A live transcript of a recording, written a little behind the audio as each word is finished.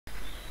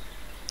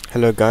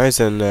Hello guys,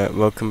 and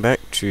welcome back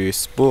to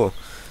Spore.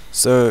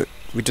 So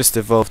we just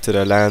evolved to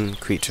the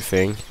land creature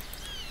thing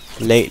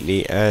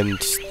lately,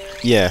 and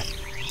yeah,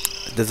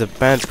 there's a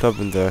bad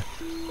problem though.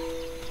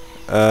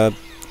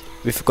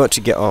 We forgot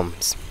to get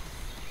arms.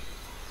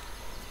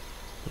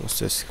 What's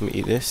this? Can we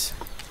eat this?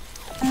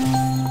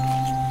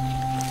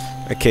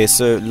 Okay,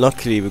 so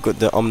luckily we got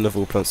the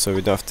omnivore plant, so we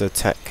don't have to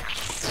attack.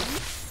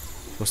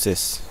 What's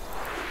this?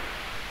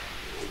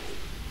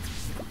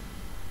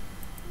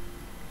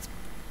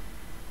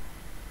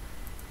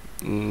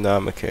 Nah,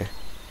 I'm okay.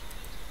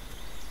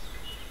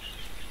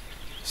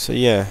 So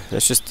yeah,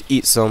 let's just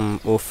eat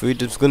some more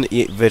food. I'm just gonna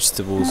eat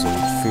vegetables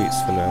and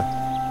fruits for now.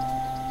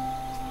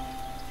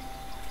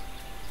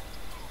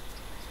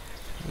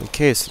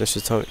 Okay, so let's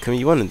just tell. Can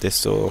we run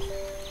this or?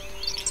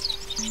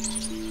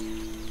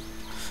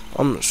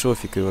 I'm not sure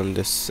if you can run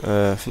this.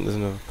 I think there's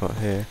another part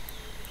here.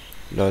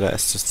 No,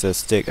 that's just a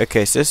stick.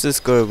 Okay, so let's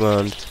just go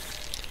around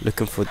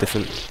looking for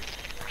different.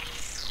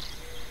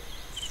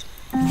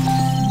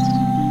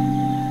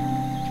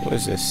 What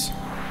is this?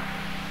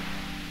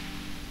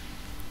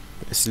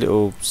 This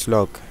little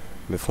slug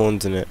with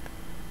horns in it.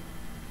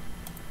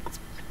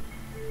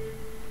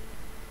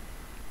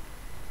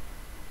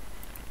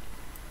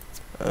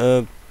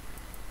 I'm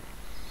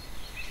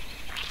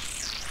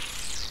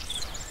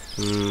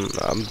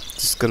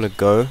just gonna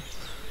go.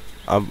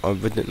 I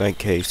wouldn't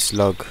like a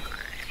slug.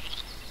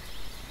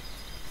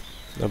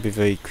 That'd be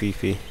very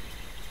creepy.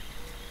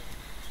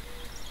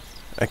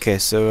 Okay,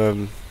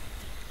 so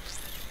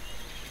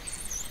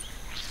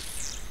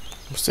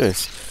what's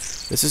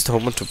this? There's just a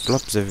whole bunch of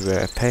blobs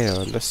everywhere. A pair.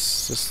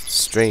 That's just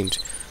strange.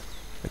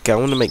 Okay, I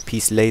want to make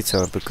peace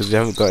later because we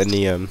haven't got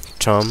any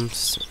charm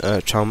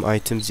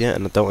items yet,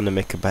 and I don't want to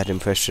make a bad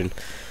impression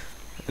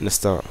in the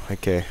start.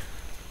 Okay.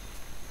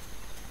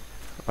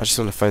 I just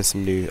want to find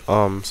some new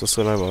arms. That's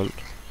what I want.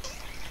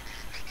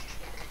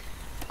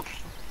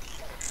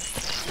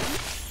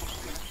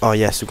 Oh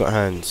yes, we've got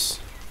hands.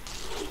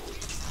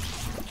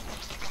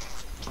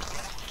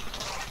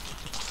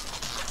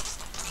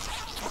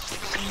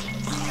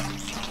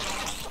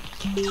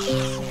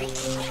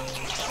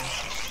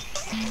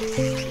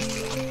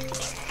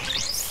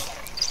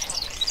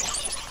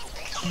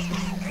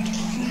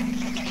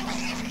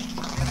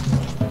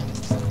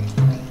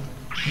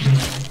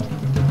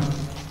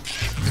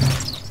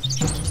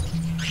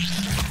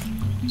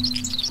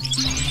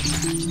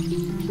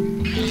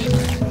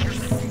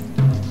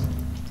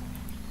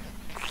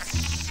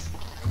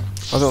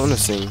 I don't want to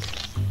sing.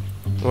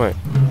 Wait.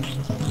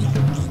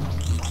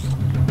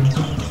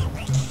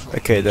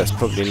 Okay, that's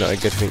probably not a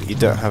good thing. You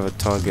don't have a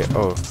target.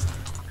 Oh.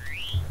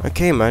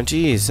 Okay, man.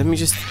 Jeez. Let me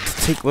just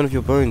take one of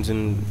your bones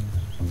and...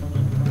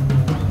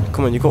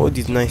 Come on, you got all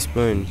these nice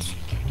bones.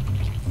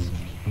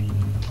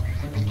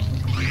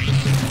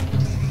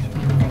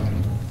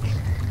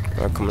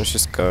 Oh, come on, let's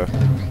just go.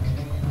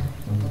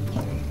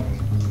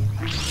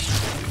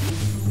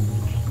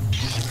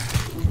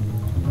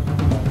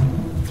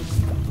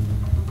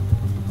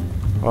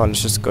 Oh,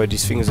 let's just go.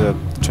 These things are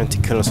trying to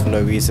kill us for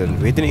no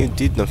reason. We didn't even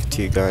do nothing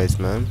to you guys,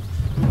 man.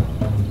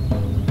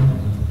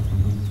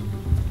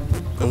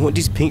 And what are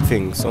these pink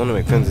things? I want to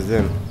make friends with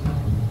them.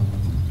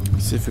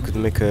 Let's see if we could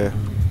make a...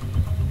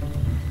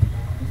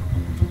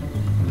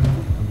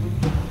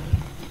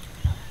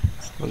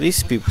 Well,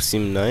 these people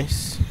seem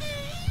nice.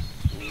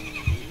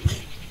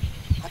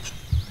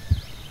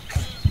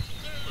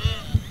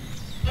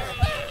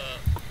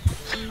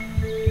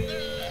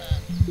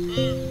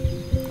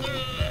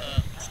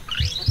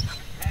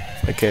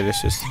 Okay,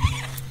 let's just...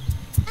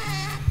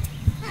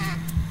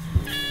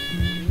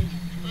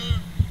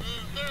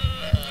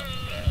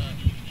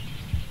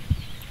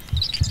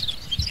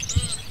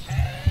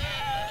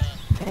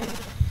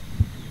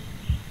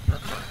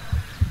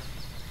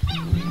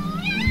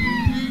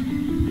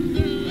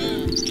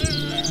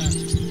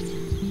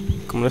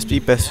 Come on, let's be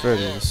best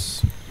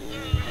friends.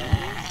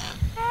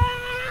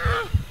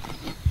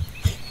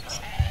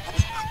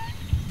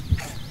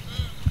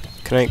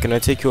 Can I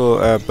take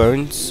your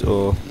bones,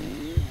 or...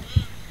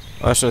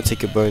 I just want to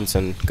take your bones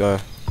and go.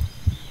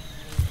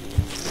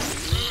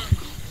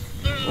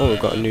 Oh, we've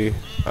got new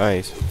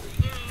eyes.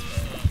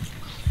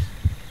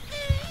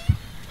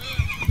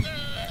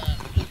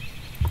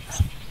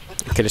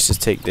 Okay, let's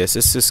just take this.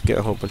 Let's just get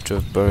a whole bunch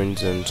of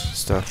bones and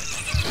stuff.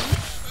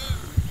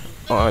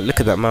 Oh,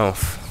 look at that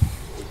mouth.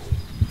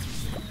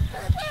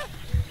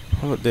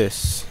 How about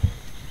this?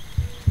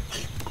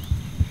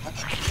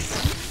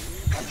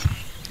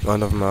 Oh,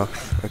 another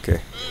mouth.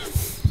 Okay.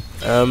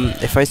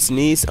 If I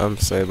sneeze, I'm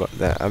sorry about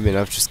that. I mean,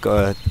 I've just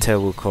got a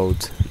terrible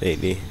cold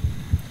lately.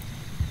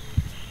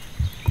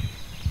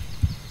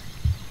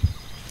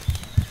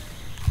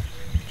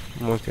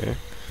 Okay.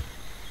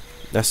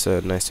 That's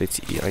a nice way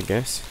to eat, I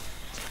guess.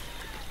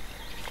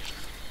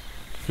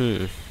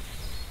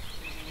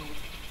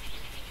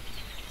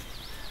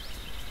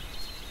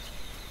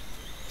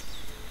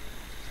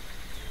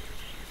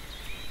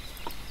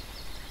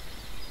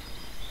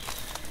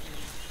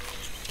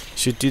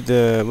 Should do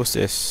the... what's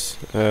this?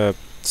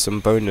 Some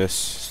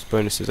bonuses.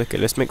 Okay,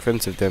 let's make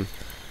friends with them.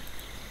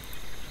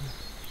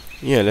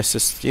 Yeah,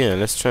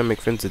 let's try and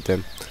make friends with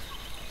them.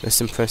 Let's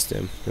impress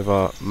them with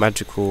our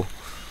magical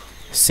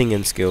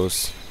singing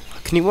skills.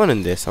 Can you run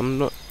in this? I'm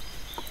not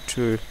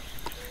sure.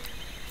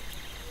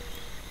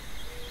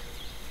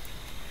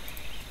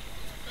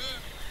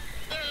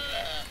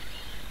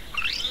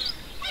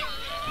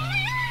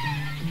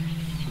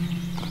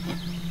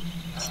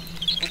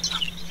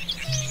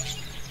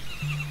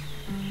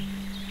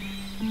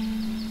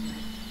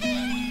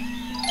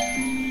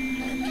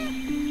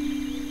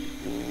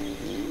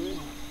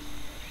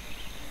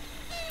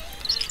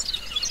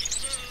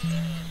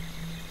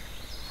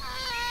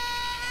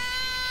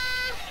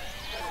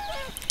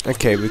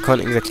 Okay, we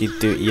can't exactly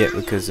do it yet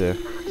because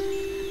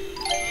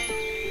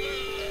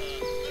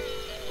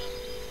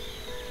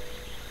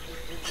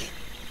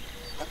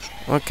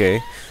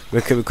okay,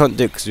 we can't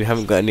do it because we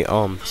haven't got any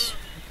arms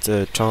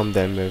to charm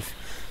them with.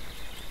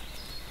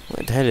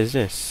 What the hell is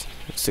this?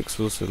 This looks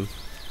awesome.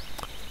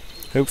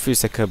 Hopefully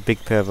it's like a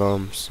big pair of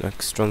arms, like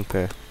a strong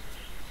pair.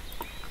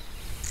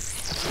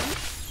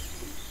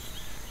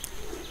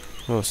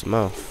 Oh, it's a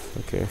mouth.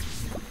 Okay.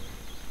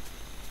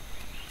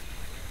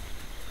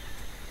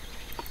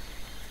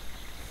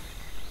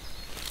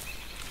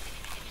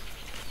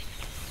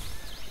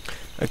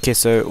 Okay,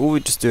 so all we're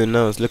just doing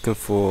now is looking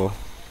for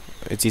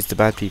these the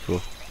bad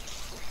people.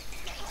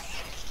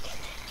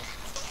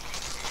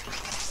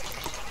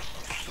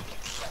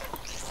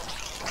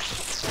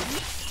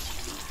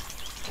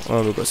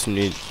 Oh, we've got some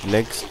new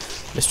legs.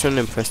 Let's try and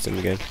impress them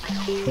again.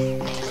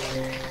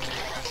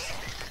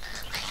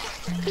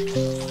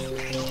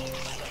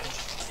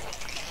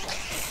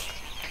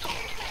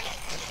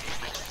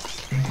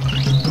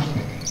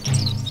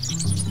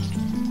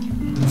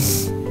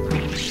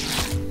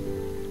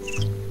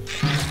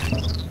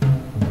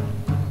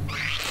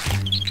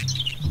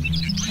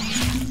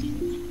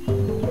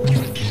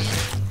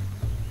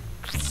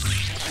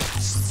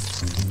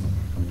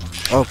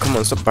 Oh, come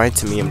on, stop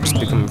biting me. I'm just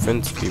becoming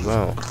friends with you.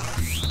 Wow.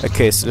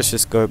 Okay, so let's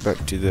just go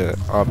back to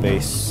our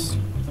base.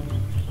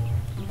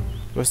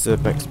 What's the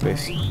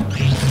backspace?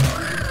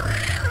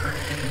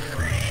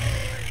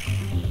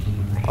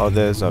 Oh,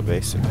 there's our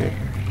base. Okay.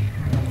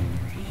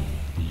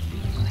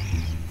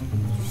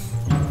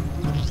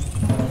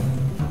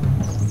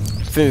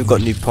 I think we've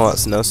got new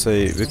parts now, so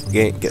we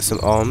can get some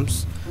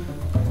arms,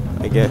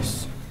 I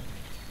guess.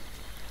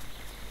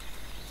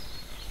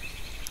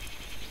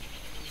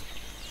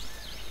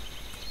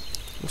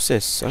 What's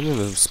this? I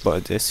never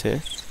spotted this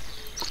here.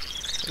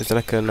 Is that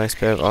like a nice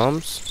pair of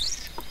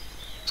arms?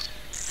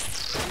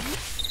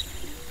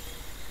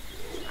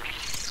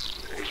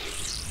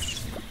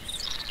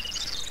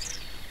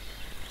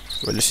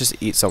 Well, let's just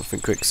eat something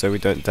quick so we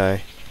don't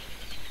die.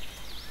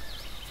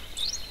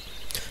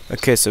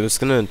 Okay, so we're just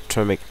gonna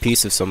try and make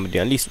peace with somebody,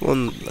 at least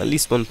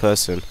one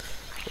person,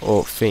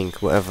 or thing,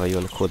 whatever you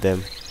wanna call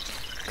them,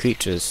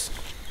 creatures.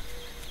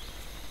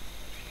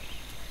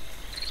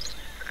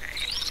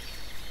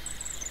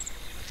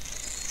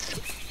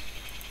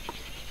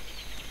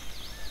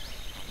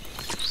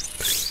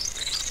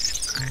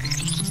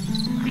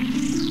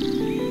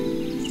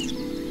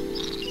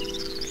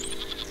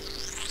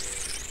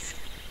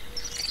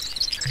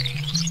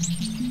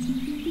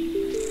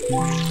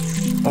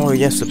 Oh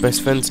yes, we're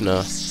best friends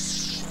now.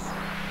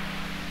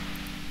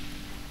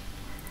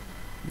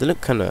 They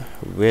look kinda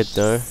weird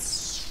though.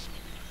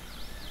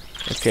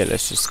 Okay,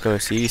 let's just go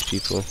and see these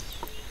people.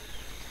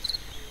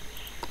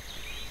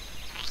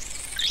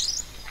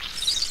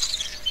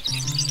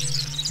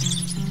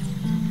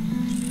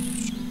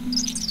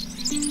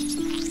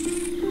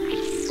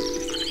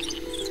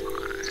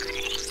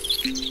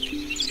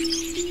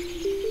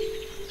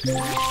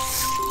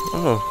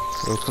 Oh,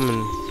 we're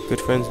becoming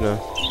good friends now.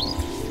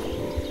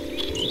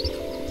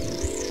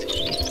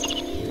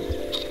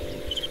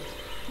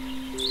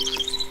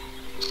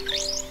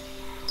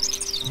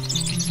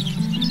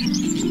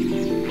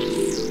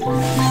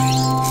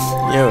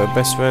 Yeah, we're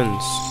best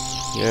friends.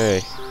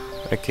 Yay.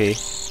 Okay.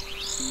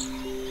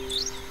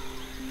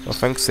 Well,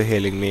 thanks for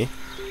healing me.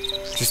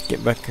 Just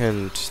get back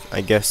and,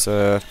 I guess,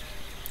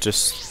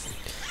 just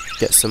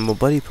get some more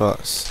body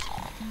parts.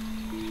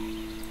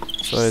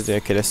 So,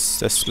 okay,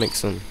 let's make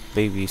some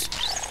babies.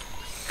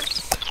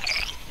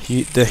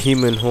 The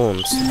human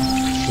horns.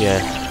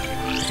 Yeah,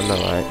 I know,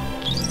 right?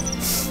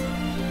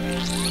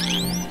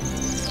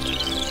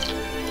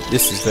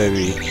 This is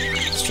very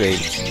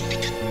strange.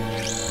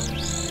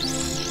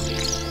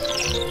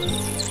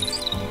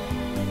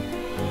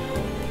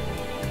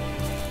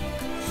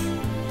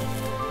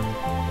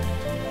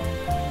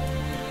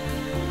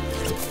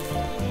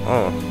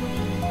 Oh,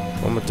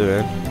 what am I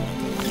doing?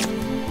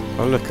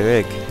 Oh look, an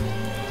egg.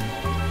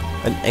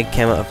 An egg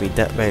came out of me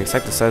that big. It's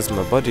like the size of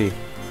my body.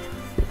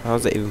 How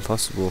is that even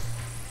possible?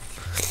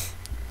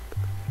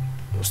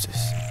 What's this?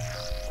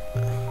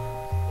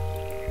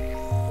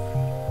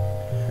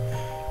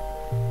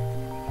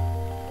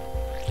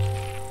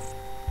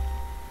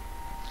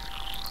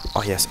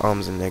 Oh yes,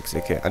 arms and legs.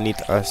 Okay, I need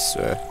to, I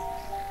swear.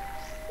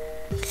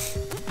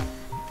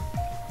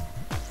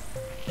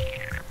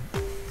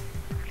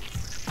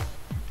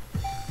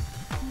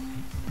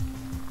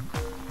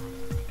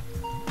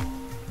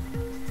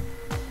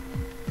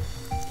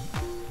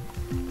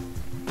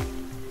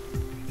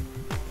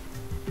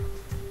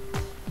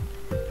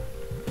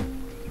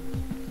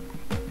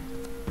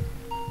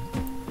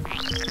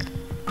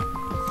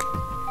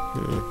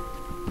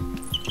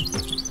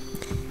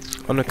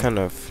 on a kind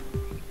of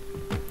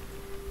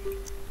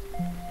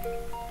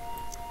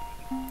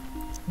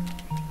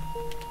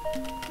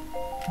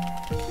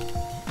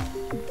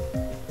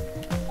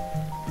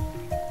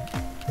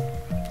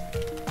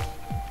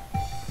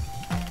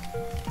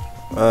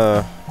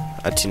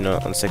actually no,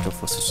 on second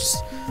floor, so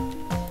just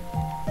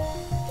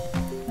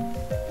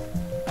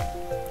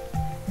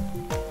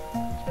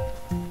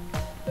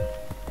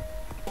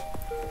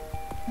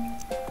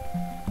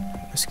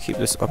let's keep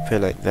this up here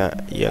like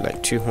that. Yeah,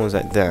 like 2 horns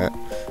like that.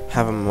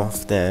 Have them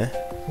off there.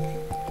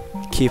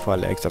 Keep our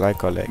legs. I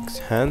like our legs.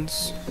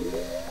 Hands.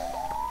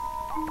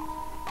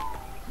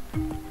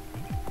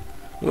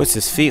 What's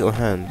this? Feet or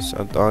hands?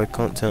 I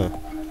can't tell.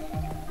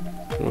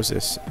 What's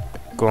this?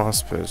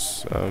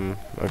 Graspers.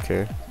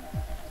 Okay.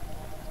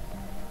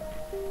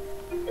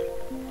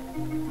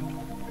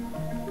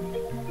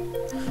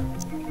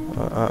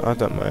 I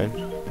don't mind.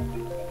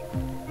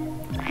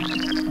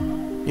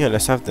 Yeah,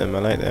 let's have them. I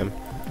like them.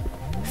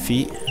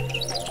 Feet.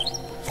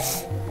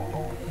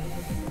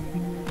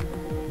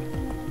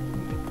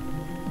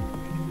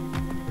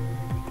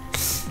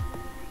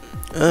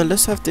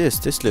 Let's have this.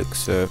 This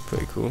looks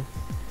pretty cool.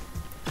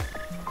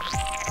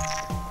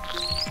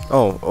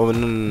 Oh,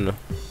 no.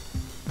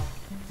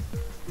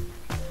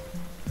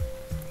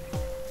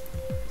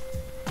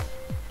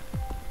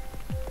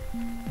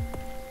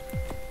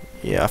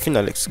 Yeah, I think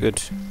that looks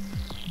good.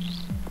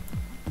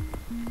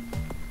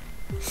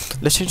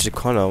 Let's change the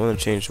color. I want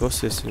to change.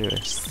 What's this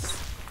anyway?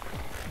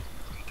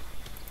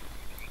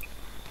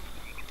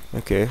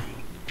 Okay.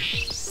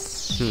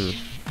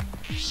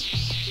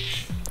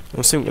 I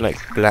was thinking like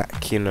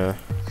black, you know.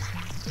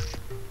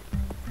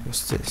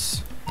 What's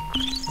this?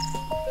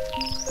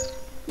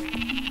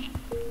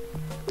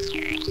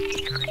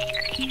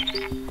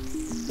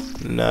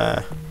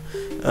 Nah.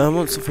 I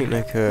want something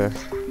like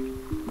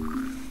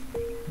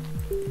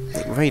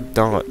very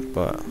dark,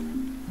 but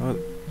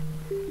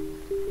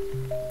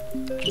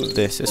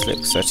this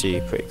looks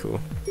actually pretty cool.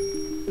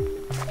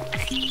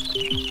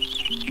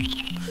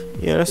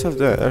 Yeah, let's have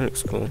that. That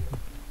looks cool.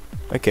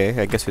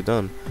 Okay, I guess we're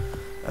done.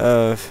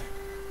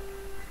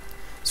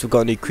 So we've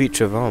got a new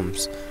creature of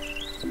arms.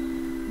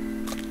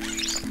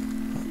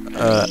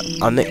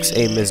 Our next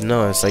aim is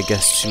Nars, I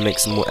guess, to make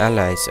some more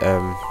allies.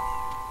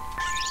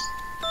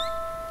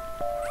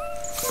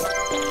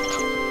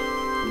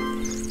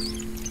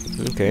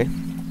 Okay.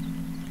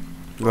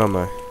 Where am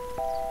I?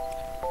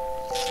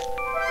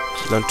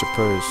 Learn to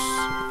pose.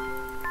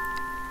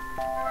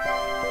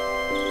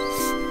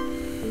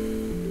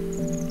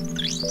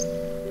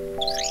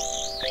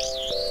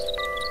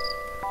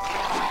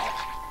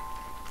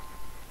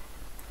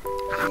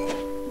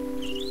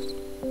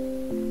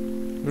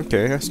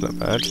 Okay, that's not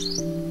bad.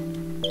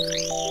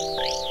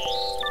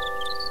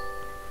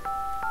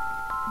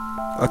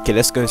 Okay,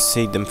 let's go and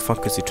see them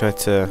fuckers who tried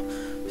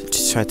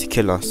to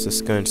kill us.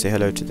 Let's go and say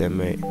hello to them,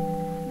 mate.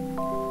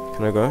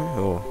 Can I go?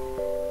 Or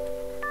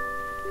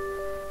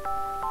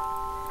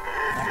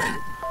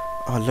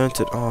oh, I learned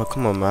it. Oh,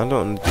 come on, man! I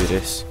don't want to do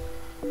this.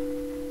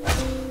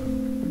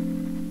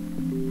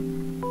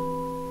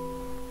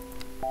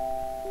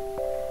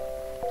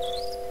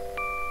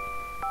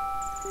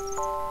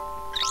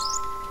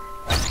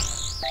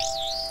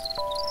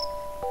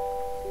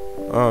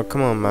 Oh,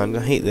 come on, man. I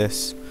hate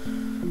this.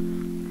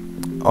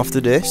 After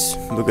this,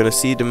 we're gonna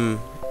see them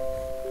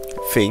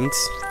things,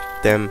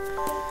 them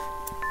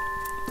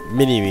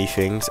mini-me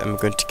things, and we're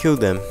going to kill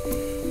them.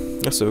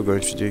 That's what we're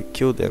going to do.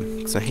 Kill them.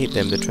 Because I hate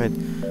them. They're trying.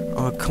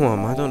 Oh, come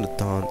on, man. I don't want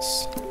to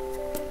dance.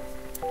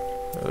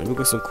 We've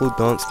got some cool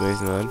dance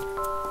moves, man.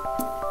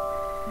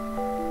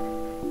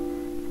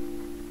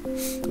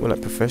 We're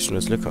like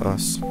professionals. Look at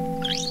us.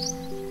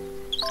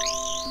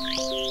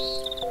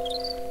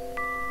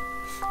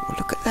 Oh,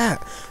 look at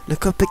that.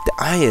 Look how big the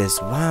eye is.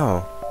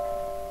 Wow.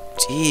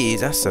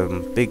 Jeez, that's a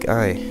big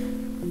eye.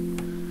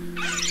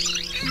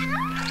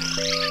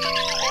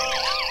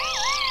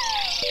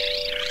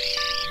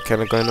 Can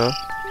I go now?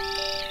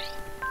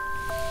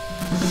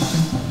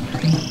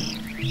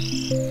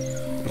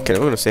 Okay,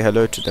 I'm gonna say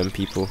hello to them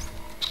people.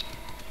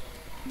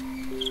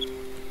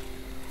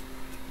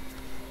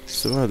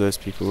 So who are those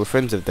people? We're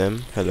friends of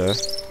them. Hello.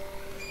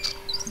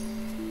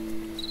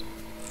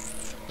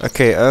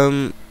 Okay,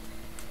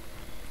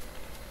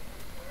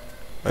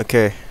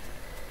 okay.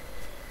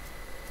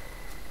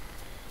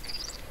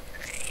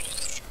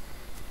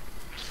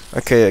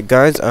 Okay,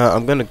 guys,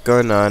 I'm gonna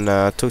go now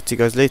and talk to you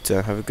guys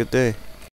later. Have a good day.